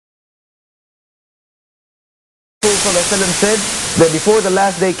ﷺ said that before the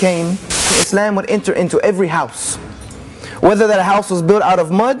last day came, Islam would enter into every house, whether that house was built out of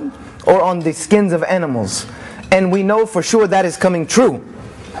mud or on the skins of animals. And we know for sure that is coming true.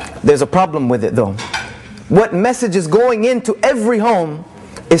 There's a problem with it though. What message is going into every home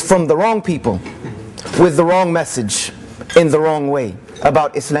is from the wrong people, with the wrong message, in the wrong way,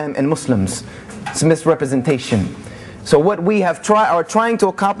 about Islam and Muslims. It's misrepresentation. So what we are trying to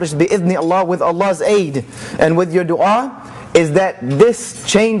accomplish bi-idhni Allah, with Allah's aid and with your dua, is that this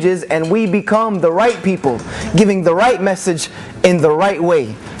changes and we become the right people, giving the right message in the right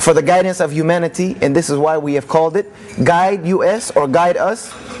way for the guidance of humanity. And this is why we have called it Guide US or Guide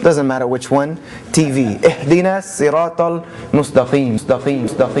Us, doesn't matter which one, TV. Ihdina siratal mustaqim, mustaqim,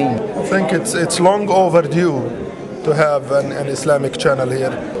 mustaqim. I think it's long overdue to have an Islamic channel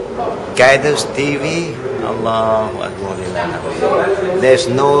here. Guide Us TV, Allahu Akbar. There's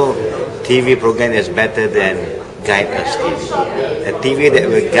no TV program that's better than Guide Us TV. A TV that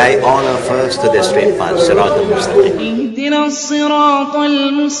will guide all of us to the straight path, Siratal Mustaqim. اهدنا الصراط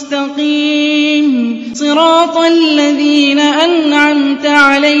المستقيم صراط الذين أنعمت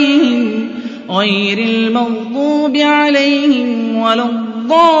عليهم غير المغضوب عليهم ولا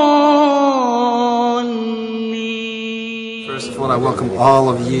الضالين. First of all, I welcome all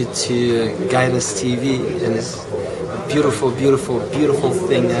of you to Guide Us TV, and it's a beautiful, beautiful, beautiful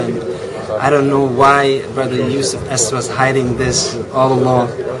thing. And I don't know why Brother Yusuf S was hiding this all along.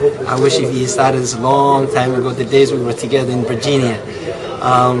 I wish if he started this a long time ago, the days we were together in Virginia.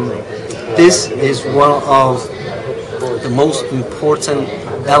 This is one of the most important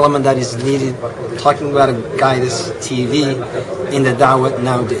element that is needed, talking about Guide Us TV in the Dawah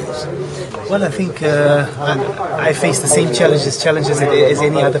nowadays. Well, I think I face the same challenges as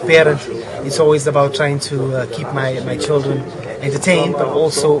any other parent. It's always about trying to keep my children entertained, but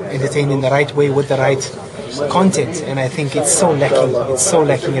also entertained in the right way with the right content. And I think it's so lacking. It's so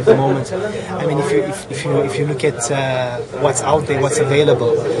lacking at the moment. I mean, if you look at what's out there, what's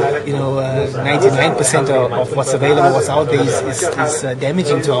available, 99% of what's available, what's out there is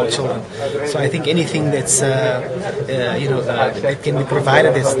damaging to our children. So I think anything that's that can be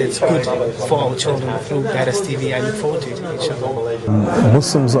provided that's good for our children through Guide Us TV, I look forward to it, inshallah.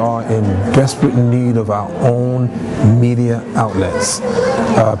 Muslims are in desperate need of our own media outlets.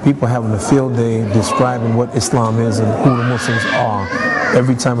 People having a field day describing what Islam is and who the Muslims are.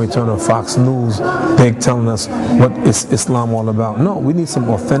 Every time we turn on Fox News, they're telling us what is Islam all about. No, we need some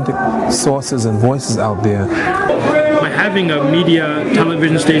authentic sources and voices out there. By having a media,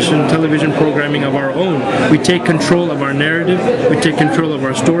 television station, television programming of our own, we take control of our narrative, we take control of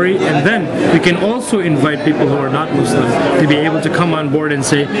our story, and then we can also invite people who are not Muslim to be able to come on board and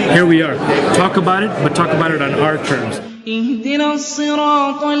say, here we are, talk about it, but talk about it on our terms. These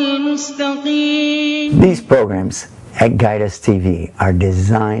programs at Guide Us TV are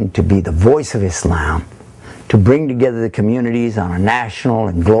designed to be the voice of Islam, to bring together the communities on a national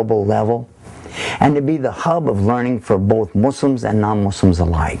and global level, and to be the hub of learning for both Muslims and non-Muslims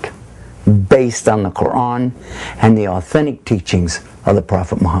alike, based on the Quran and the authentic teachings of the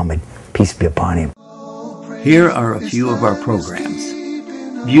Prophet Muhammad, peace be upon him. Here are a few of our programs: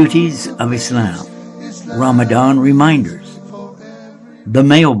 Beauties of Islam, Ramadan Reminders, The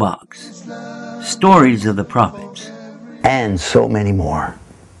Mailbox, Stories of the Prophets, and so many more.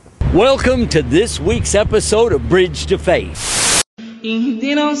 Welcome to this week's episode of Bridge to Faith.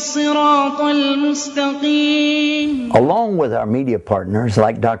 Along with our media partners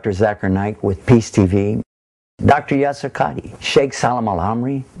like Dr. Zakir Naik with Peace TV, Dr. Yasser Qadi, Sheikh Salam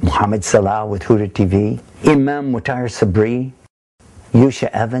Al-Amri, Muhammad Salah with Huda TV, Imam Mutair Sabri,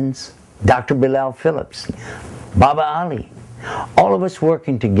 Yusha Evans, Dr. Bilal Phillips, Baba Ali, all of us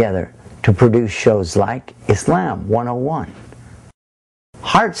working together to produce shows like Islam 101,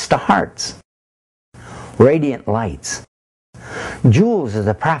 Hearts to Hearts, Radiant Lights, Jewels of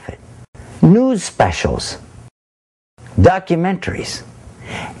the Prophet, news specials, documentaries,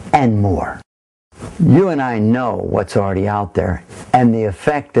 and more. You and I know what's already out there and the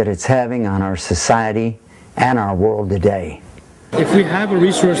effect that it's having on our society and our world today. If we have a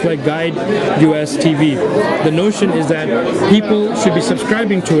resource like Guide US TV, the notion is that people should be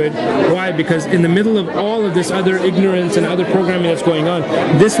subscribing to it. Why? Because in the middle of all of this other ignorance and other programming that's going on,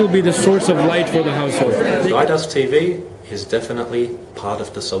 this will be the source of light for the household. Guide Us TV is definitely part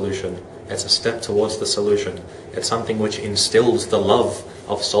of the solution, It's a step towards the solution. It's something which instills the love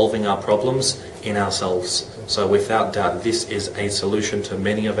of solving our problems in ourselves. So without doubt, this is a solution to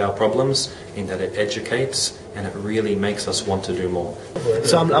many of our problems in that it educates and it really makes us want to do more.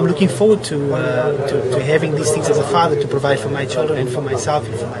 So I'm looking forward to having these things as a father to provide for my children and for myself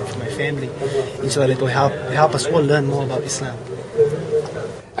and for my family, and so that it will help us all learn more about Islam.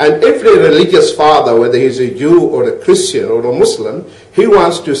 And every religious father, whether he's a Jew or a Christian or a Muslim, he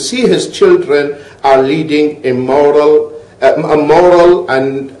wants to see his children are leading a moral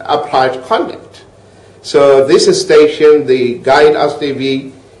and upright conduct. So this station, the Guide Us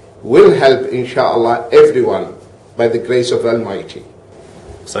TV, will help, inshallah, everyone by the grace of Almighty.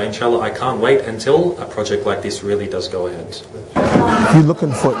 So inshallah, I can't wait until a project like this really does go ahead. If you're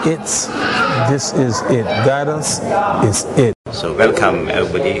looking for it, this is it. Guide Us is it. So welcome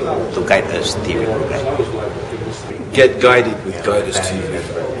everybody to Guide Us TV program. Get guided with Guide Us TV.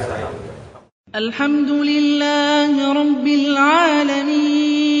 Alhamdulillahi Rabbil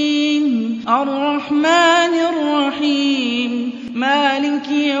Alameen Ar-Rahmanir Rahim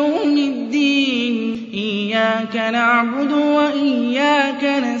Maliki Yawmiddin إياك نعبد وإياك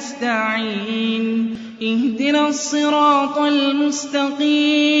نستعين اهدنا الصراط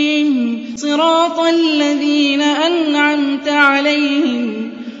المستقيم صراط الذين أنعمت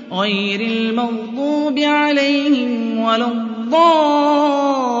عليهم غير المغضوب عليهم ولا الضالين